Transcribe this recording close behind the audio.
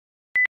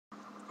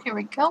Here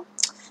we go.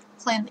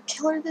 Playing the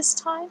killer this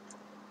time.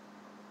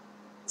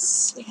 Let's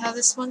see how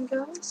this one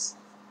goes.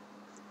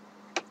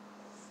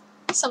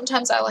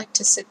 Sometimes I like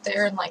to sit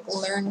there and like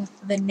learn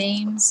the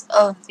names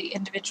of the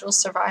individual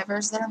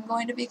survivors that I'm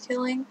going to be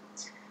killing.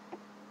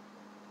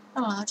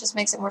 I don't know, it just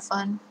makes it more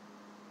fun.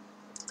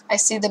 I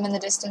see them in the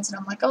distance and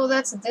I'm like, oh,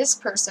 that's this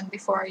person.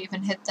 Before I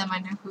even hit them, I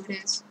know who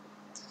it is.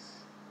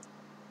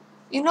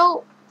 You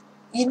know,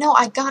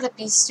 I gotta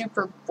be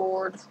super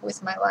bored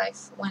with my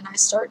life when I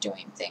start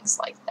doing things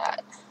like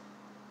that.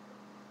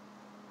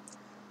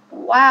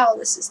 Wow,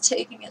 this is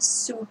taking a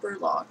super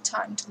long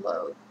time to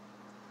load.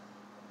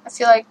 I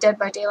feel like Dead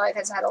by Daylight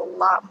has had a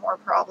lot more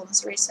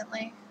problems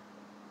recently.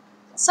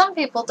 Some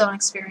people don't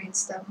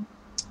experience them.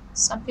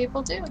 Some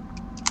people do.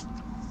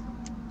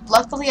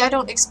 Luckily, I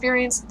don't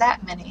experience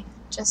that many.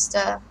 Just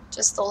the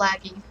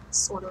laggy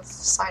sort of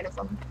side of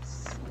them.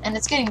 And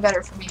it's getting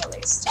better for me at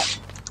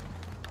least.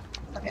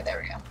 Okay, there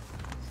we go.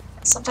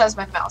 Sometimes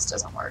my mouse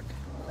doesn't work,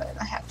 but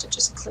I have to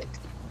just click.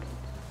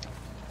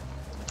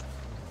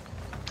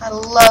 I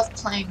love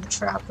playing the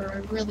Trapper. I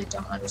really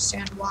don't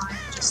understand why.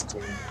 I just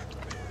do.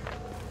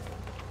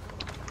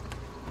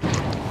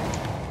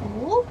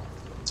 Ooh.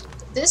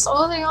 This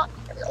early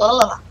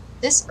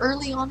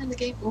on in the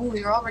game. Ooh,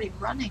 you're already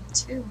running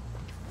too.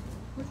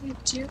 What are you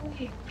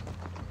doing?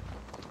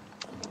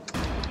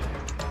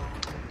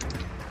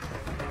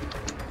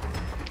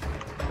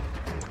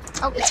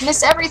 Oh, it's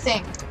Miss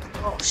Everything!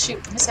 Oh shoot,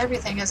 Miss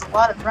Everything has a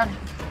lot of running.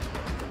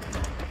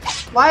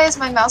 Why is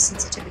my mouse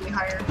sensitivity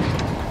higher?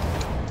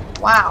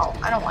 Wow,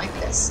 I don't like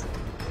this.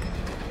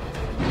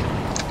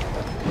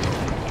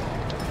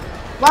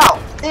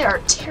 Wow, they are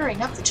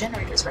tearing up the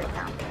generators right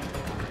now.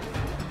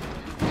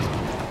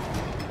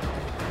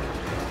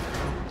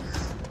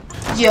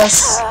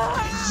 Yes!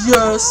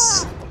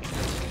 Yes!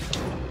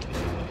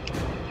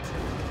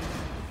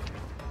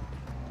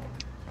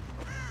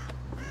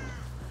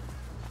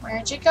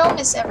 Where'd you go,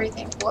 Miss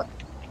Everything? What?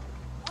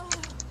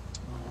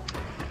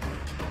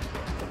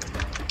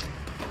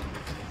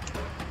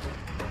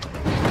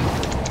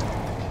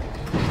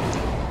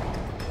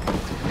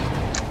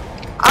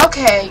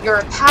 Okay, you're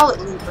a pallet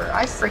looper.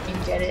 I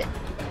freaking get it.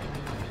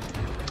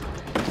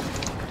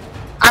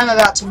 I'm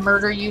about to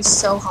murder you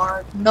so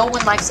hard. No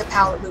one likes a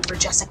pallet looper,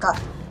 Jessica.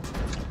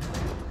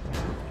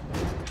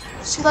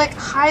 She like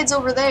hides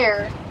over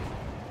there.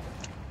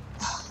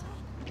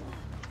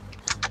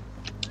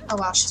 Oh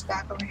wow, she's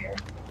back over here.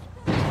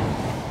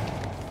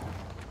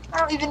 I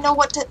don't even know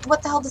what the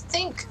hell to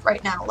think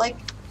right now. Like,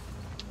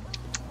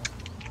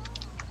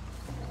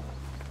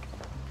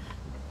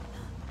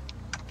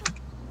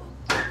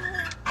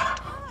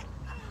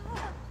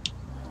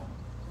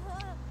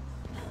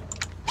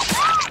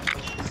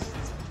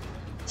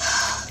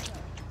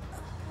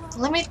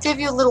 let me give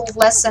you a little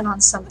lesson on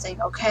something,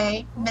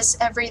 okay, Miss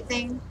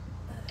Everything?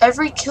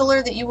 Every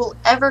killer that you will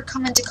ever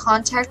come into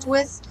contact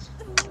with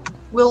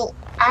will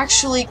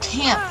actually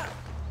camp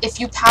if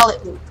you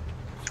pallet loop.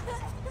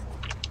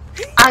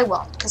 I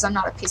won't, because I'm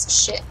not a piece of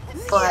shit,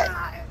 but...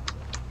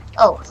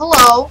 Oh,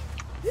 hello!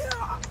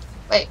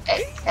 Wait,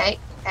 hey,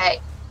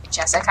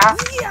 Jessica?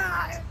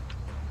 I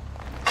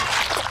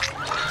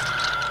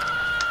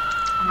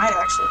might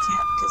actually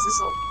camp, because this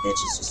little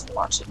bitch is just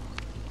watching.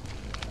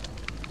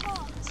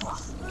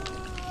 Ugh.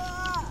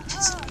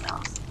 Pissing me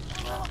off.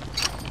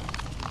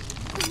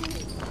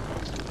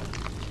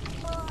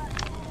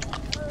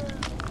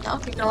 No,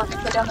 you're gonna let me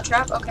put down the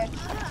trap? Okay.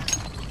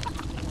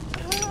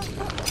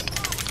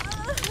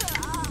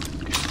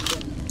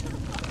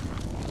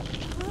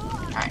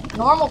 Alright,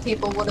 normal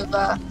people would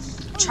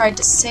have tried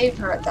to save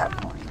her at that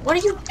point. What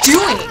are you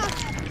doing?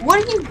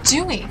 What are you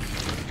doing?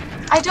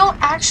 I don't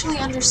actually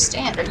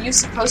understand. Are you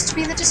supposed to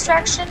be the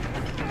distraction?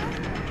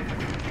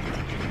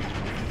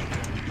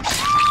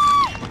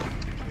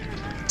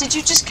 Did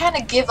you just kind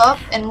of give up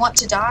and want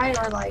to die?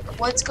 Or like,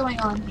 what's going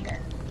on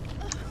here?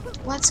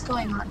 What's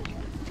going on here?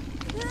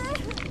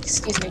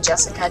 Excuse me,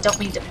 Jessica. I don't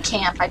mean to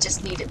camp. I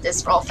just needed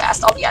this real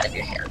fast. I'll be out of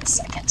your hair in a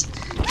second.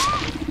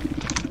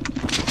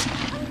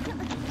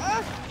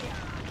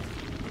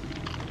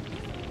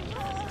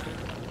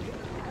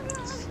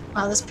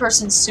 Wow, this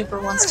person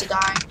super wants to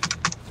die.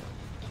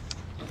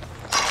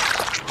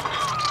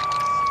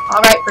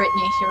 Alright,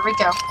 Brittany, here we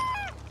go.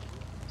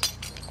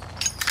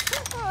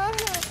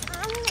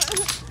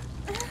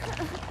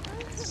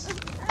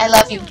 I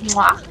love you.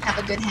 Mwah. Have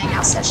a good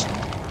hangout session.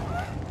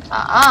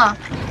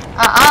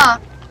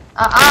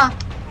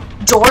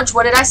 George,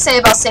 what did I say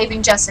about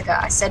saving Jessica?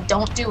 I said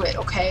don't do it,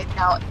 okay?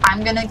 Now,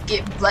 I'm gonna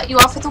let you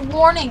off with a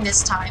warning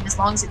this time, as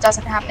long as it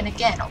doesn't happen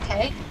again,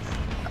 okay?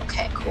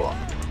 Okay, cool.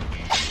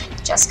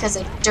 Jessica's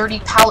a dirty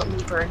pallet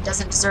looper and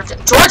doesn't deserve to—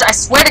 George, I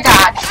swear to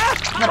God!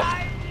 Little.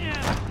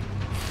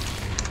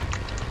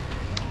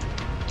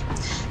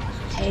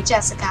 Hey,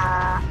 Jessica.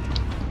 I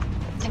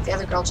think the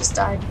other girl just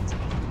died.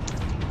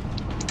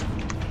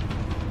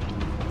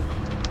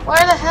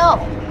 Where the hell?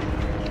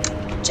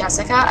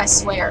 Jessica, I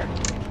swear.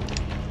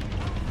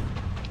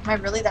 Am I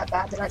really that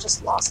bad that I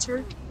just lost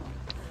her?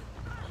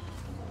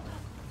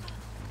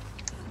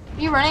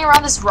 Are you running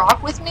around this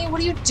rock with me?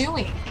 What are you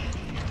doing?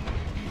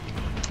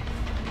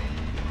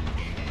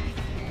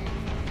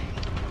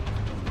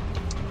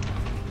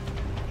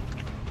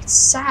 It's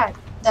sad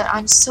that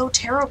I'm so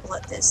terrible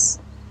at this.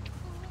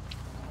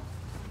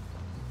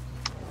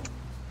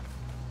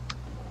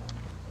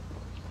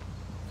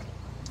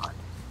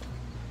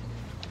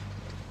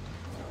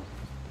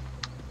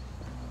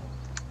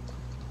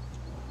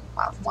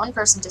 Wow, one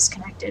person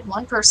disconnected.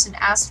 One person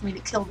asked me to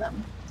kill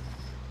them.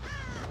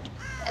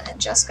 And then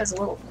Jessica's a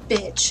little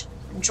bitch.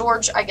 And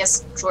George, I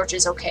guess George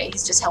is okay.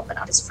 He's just helping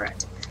out his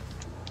friend.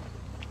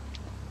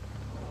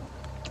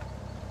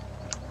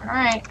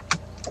 Alright.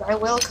 But I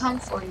will come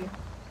for you.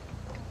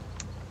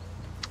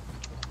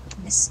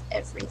 Miss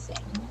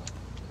everything.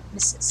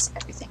 Mrs.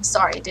 Everything.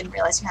 Sorry, I didn't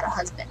realize you had a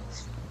husband.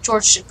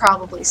 George should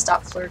probably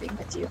stop flirting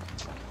with you.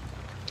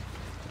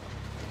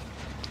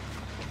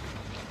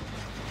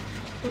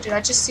 Oh, did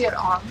I just see an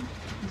arm?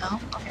 No?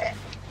 Okay.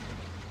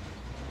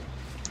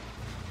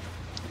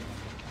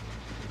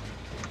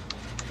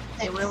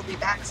 They will be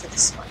back for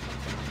this one.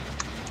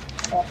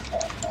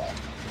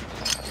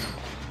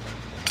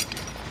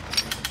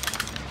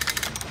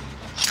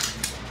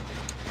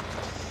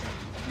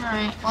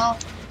 Alright, well,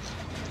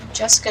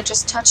 Jessica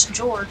just touched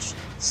George,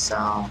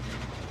 so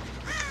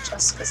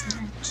Jessica's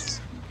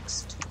next.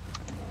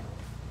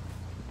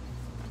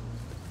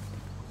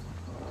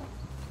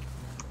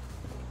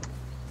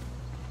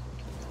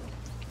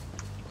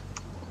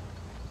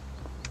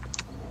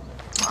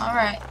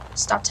 Alright,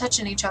 stop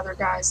touching each other,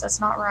 guys. That's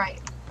not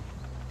right.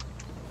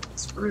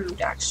 It's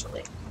rude,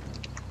 actually.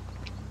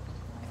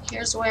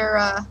 Here's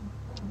where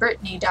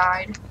Brittany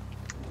died.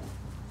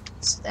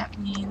 So that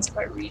means if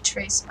I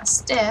retrace my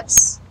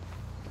steps,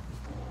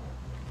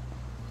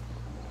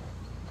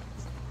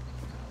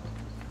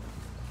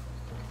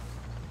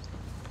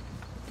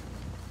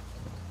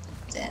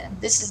 then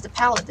this is the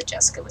pallet that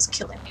Jessica was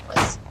killing me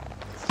with.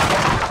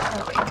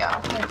 There we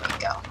go. There we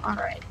go.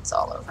 Alright, it's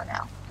all over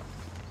now.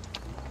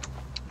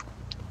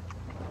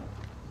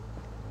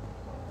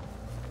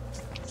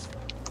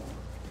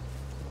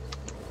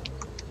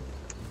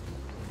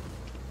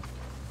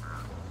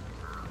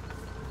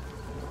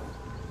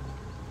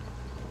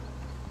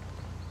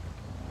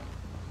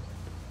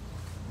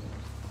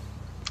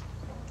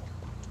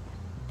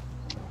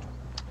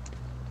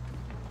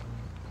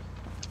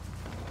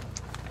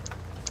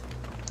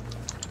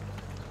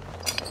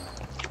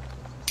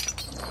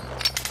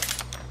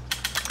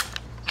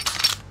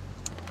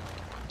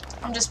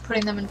 I'm just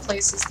putting them in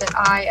places that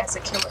I,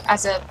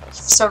 as a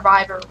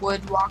survivor,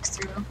 would walk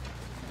through.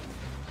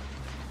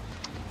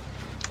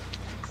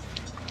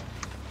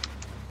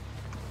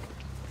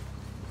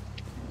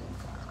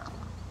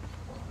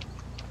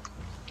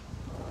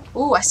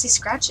 Ooh, I see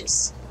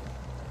scratches.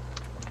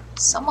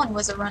 Someone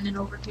was running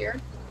over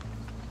here.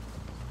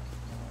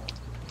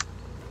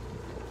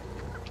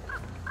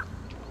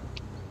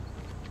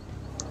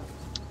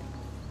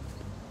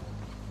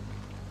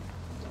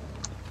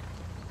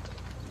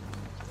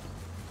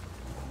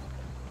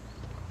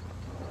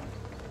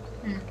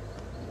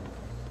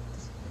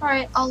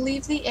 Alright, I'll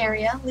leave the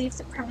area, leave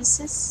the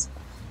premises.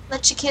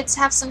 Let you kids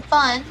have some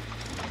fun.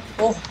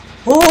 Oh,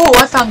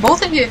 I found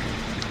both of you.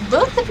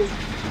 Both of you.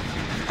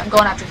 I'm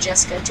going after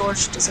Jessica.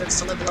 George deserves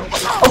to live a little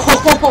bit longer.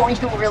 Oh,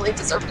 you really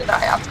deserve to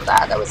die after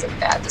that. That was a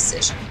bad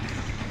decision.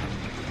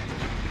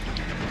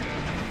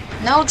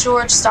 No,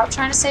 George, stop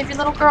trying to save your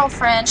little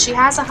girlfriend. She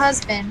has a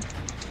husband.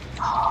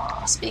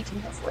 Oh, speaking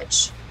of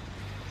which,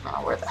 I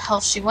don't know where the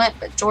hell she went,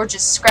 but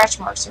George's scratch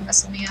marks are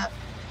messing me up.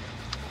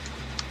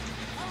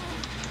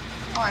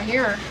 Oh, I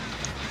hear her.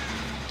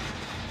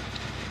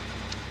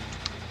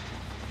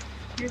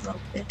 You little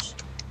bitch.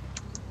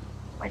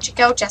 Where'd you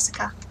go,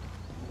 Jessica?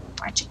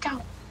 Where'd you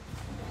go?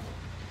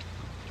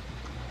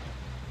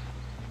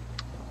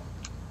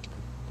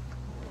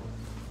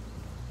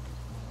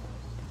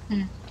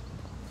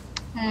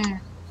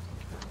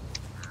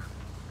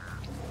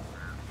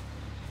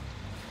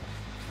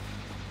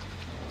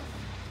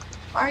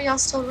 Why are y'all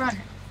still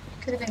running?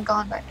 Could have been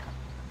gone by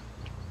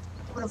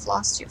now. Would have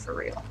lost you for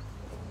real.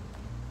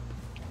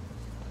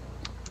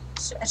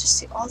 So I just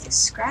see all these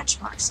scratch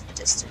marks in the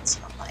distance,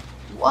 and I'm like,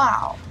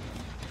 wow.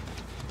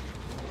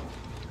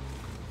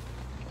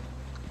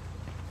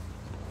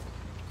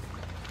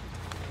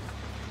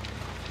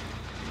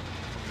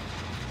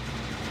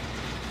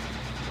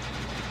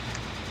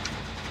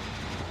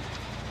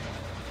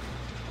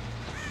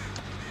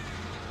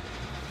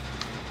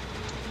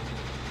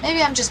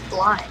 Maybe I'm just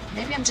blind.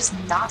 Maybe I'm just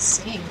not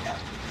seeing them.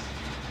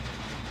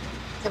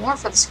 If it weren't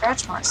for the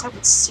scratch marks, I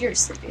would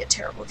seriously be a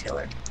terrible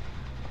killer.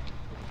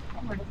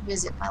 I'm going to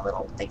visit my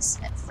little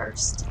basement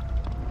first.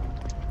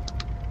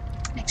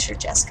 Make sure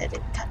Jessica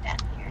didn't come down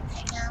here and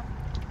hang out.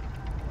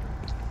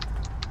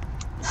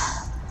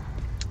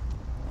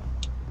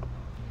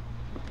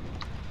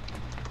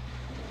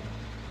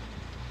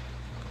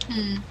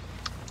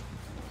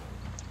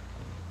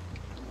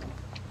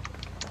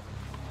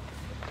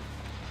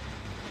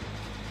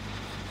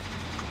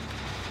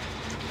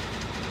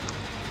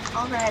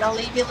 Alright, I'll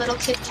leave you little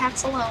Kit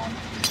Kats alone.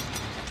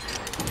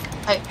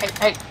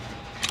 Hey. That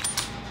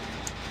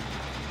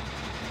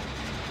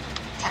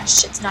kind of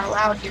shit's not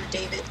allowed here,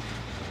 David.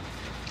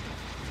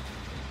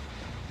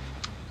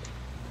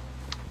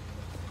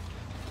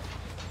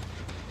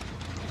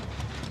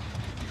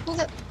 Who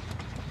the...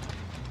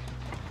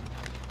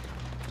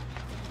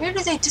 Where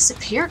do they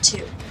disappear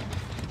to?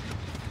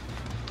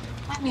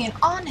 I mean,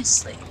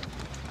 honestly.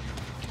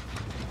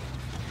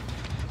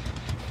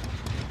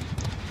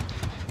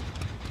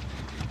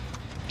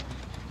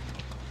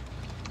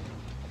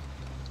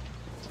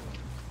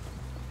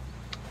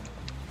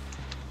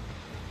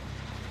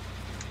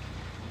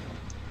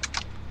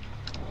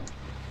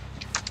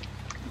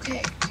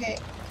 Okay.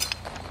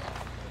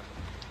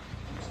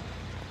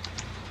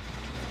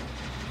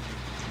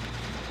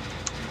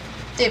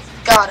 They've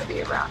got to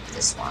be around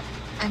this one.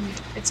 I mean,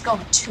 it's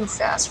going too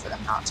fast for them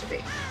not to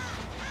be.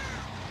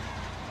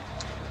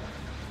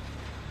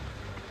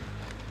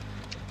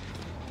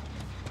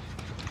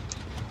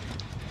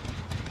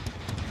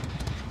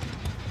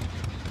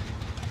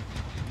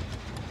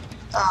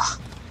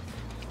 Ugh.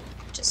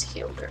 Just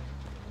healed her.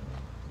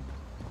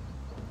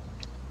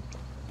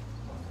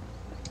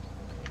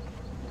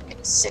 I'm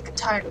getting sick and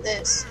tired of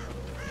this.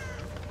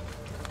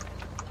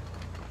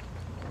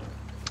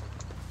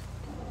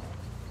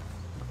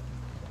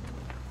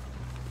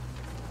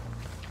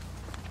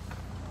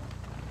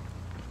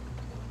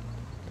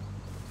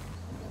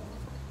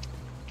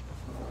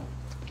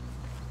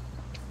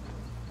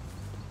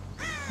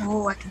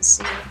 Oh, I can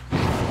see her.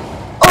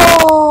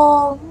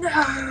 Oh,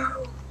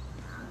 no!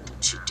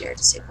 Don't you dare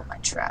disable my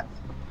trap.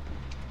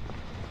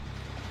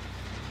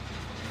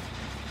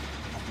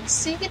 I can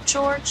see you,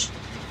 George.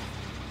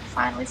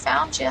 Finally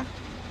found you.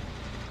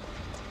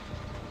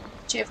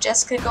 Do you have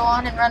Jessica go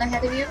on and run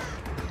ahead of you?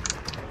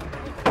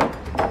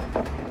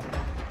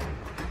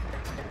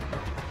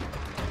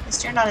 At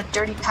least you're not a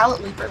dirty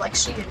pallet leaper like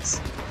she is.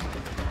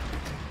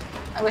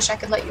 I wish I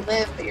could let you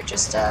live, but you're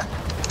just,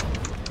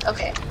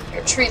 okay,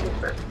 you're a tree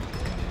looper.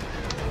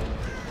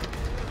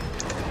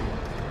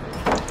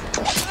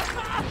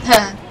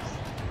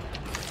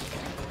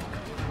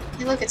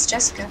 Hey look, it's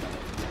Jessica.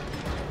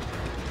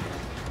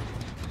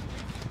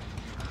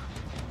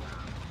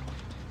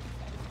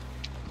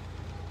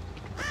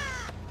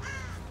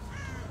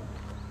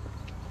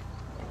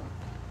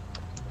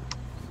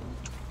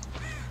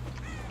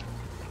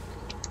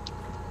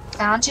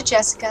 Found you,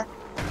 Jessica.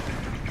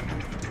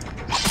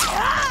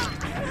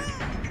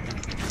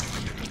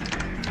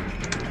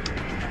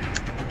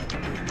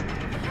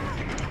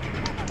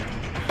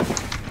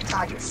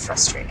 God, you're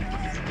frustrating.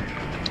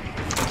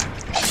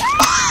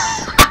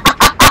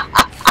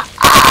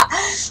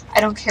 I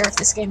don't care if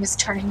this game is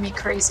turning me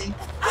crazy.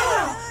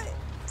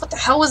 What the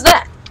hell was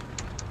that?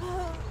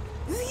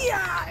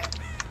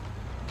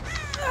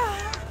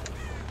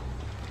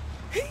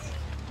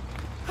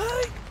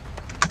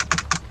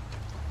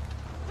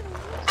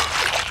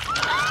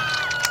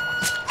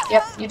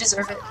 Yep, you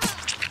deserve it.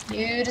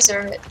 You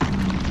deserve it.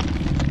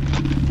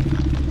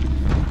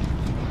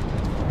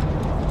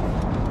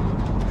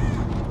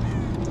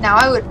 Now,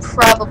 I would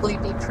probably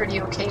be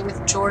pretty okay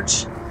with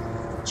George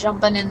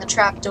jumping in the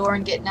trapdoor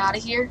and getting out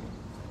of here,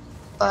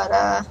 but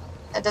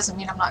that doesn't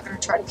mean I'm not going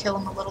to try to kill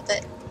him a little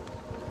bit.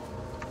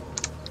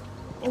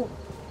 Ooh,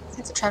 I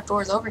think the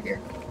trapdoor is over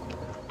here.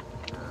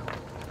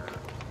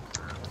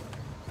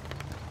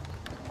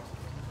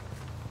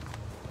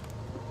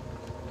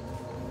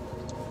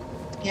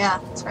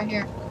 Yeah, it's right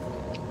here.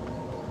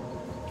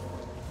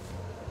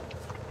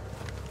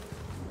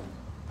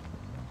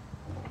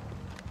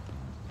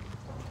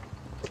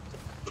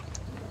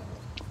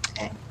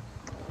 Okay.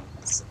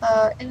 It's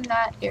in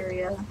that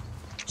area,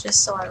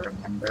 just so I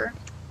remember.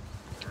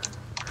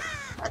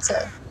 That's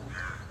a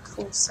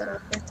cool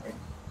setup right there.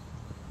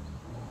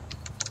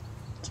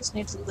 Just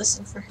need to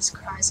listen for his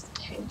cries of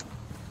pain.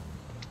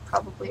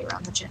 Probably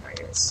around the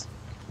generators.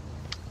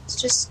 It's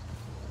just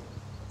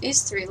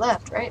these three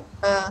left, right?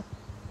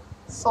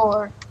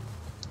 Four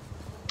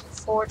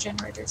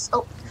generators.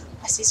 Oh,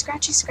 I see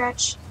scratchy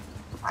scratch.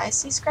 I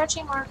see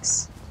scratchy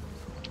marks.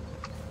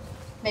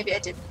 Maybe I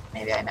did.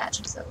 Maybe I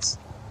imagined those.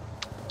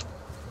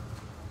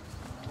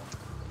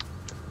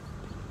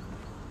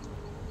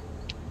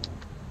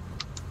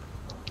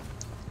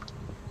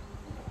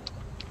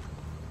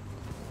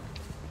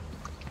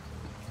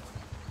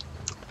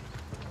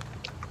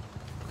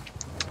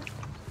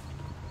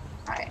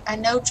 Alright, I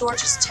know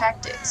George's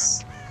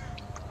tactics.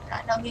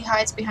 I know he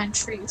hides behind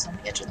trees on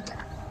the edge of the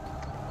map.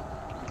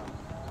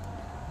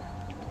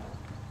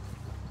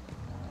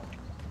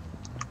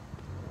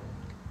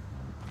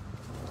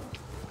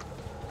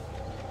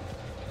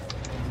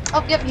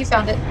 Oh, yep, you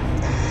found it.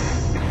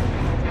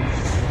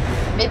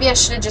 Maybe I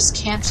should have just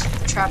camped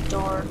the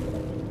trapdoor.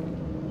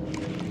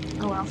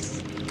 Oh well.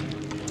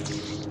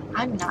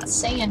 I'm not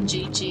saying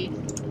GG.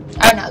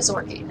 Oh no,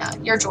 Zorky. No,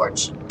 you're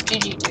George.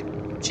 GG, dude.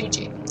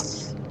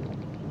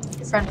 GG.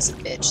 Your friend was a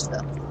bitch,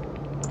 though.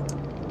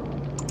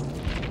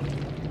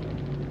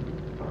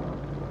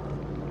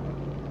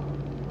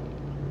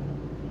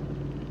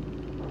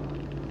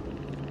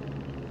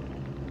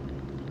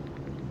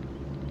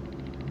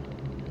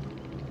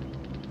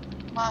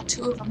 Wow,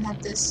 two of them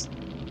had this.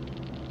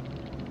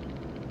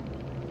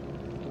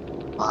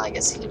 Well, I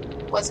guess he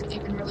wasn't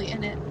even really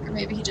in it. Or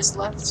maybe he just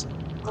left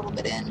a little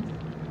bit in.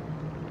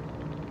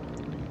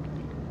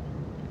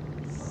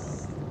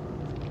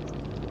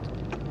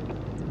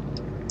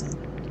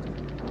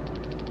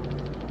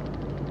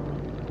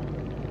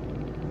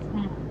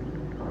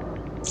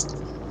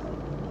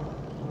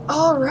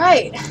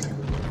 Alright.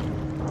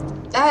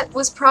 That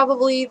was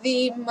probably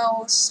the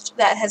most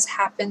that has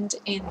happened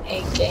in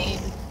a game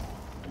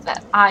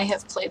that I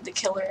have played the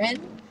killer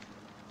in.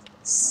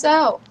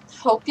 So,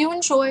 hope you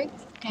enjoyed,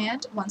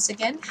 and once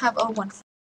again, have a wonderful